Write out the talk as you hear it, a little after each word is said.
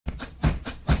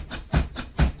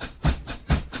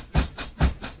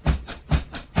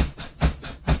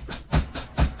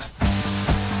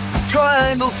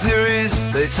Triangle theories,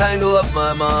 they tangle up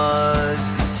my mind.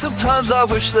 Sometimes I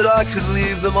wish that I could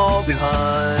leave them all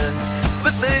behind,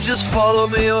 but they just follow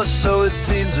me, or so it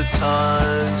seems at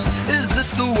times. Is this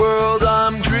the world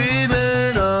I'm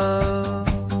dreaming of?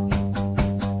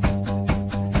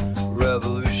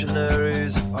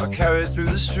 Revolutionaries are carried through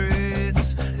the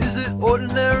streets. Is it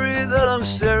ordinary that I'm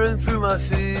staring through my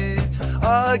feet?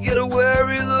 I get a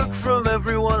wary look from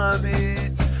everyone I meet.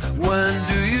 When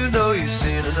do you know you've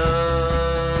seen enough?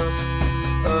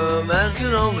 A man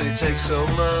can only take so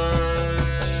much.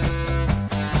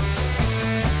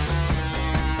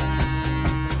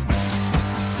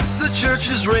 The church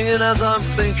is ringing as I'm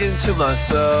thinking to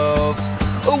myself.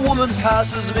 A woman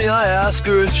passes me, I ask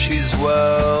her if she's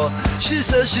well. She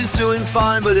says she's doing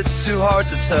fine, but it's too hard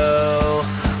to tell.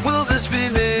 Will this be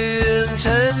me in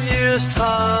 10 years'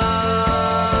 time?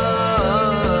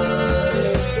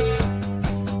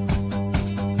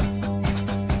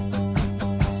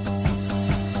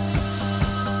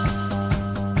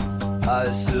 I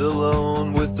sit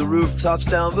alone with the rooftops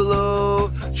down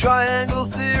below. Triangle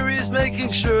theories,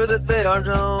 making sure that they are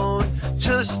known,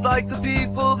 just like the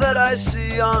people that I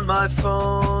see on my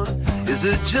phone. Is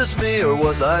it just me, or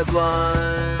was I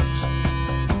blind?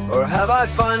 Or have I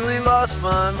finally lost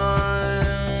my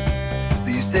mind?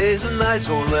 These days and nights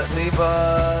won't let me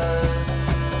by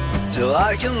till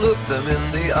I can look them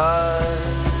in the eye.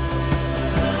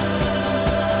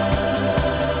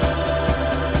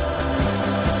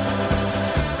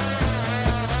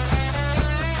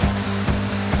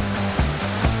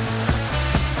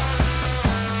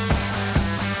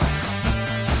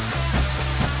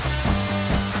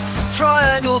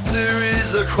 Triangle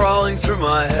theories are crawling through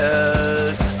my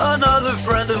head. Another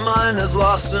friend of mine has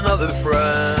lost another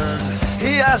friend.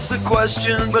 He asks a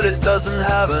question, but it doesn't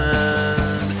have an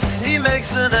end. He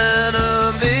makes an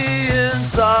enemy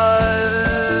inside.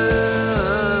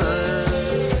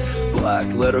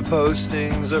 Black letter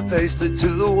postings are pasted to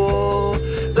the wall.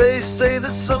 They say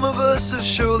that some of us have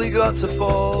surely got to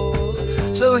fall.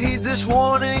 So heed this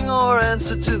warning or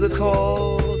answer to the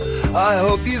call. I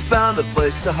hope you found a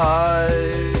place to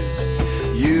hide.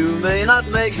 You may not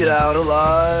make it out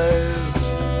alive.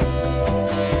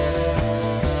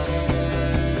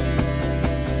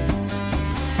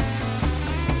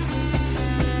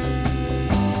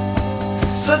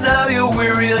 So now you're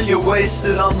weary and you're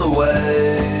wasted on the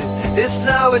way. It's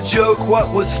now a joke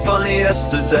what was funny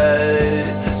yesterday.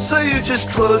 So you just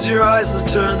close your eyes and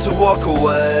turn to walk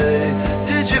away.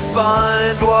 Did you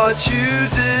find what you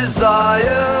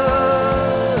desire?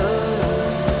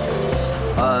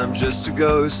 I'm just a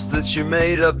ghost that you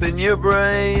made up in your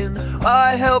brain.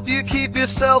 I help you keep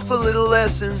yourself a little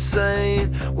less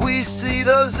insane. We see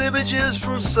those images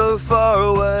from so far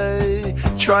away.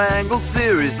 Triangle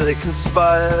theories, they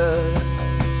conspire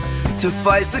to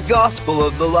fight the gospel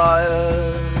of the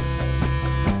liar.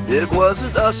 It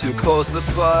wasn't us who caused the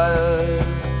fire,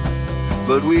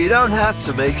 but we don't have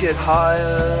to make it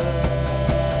higher.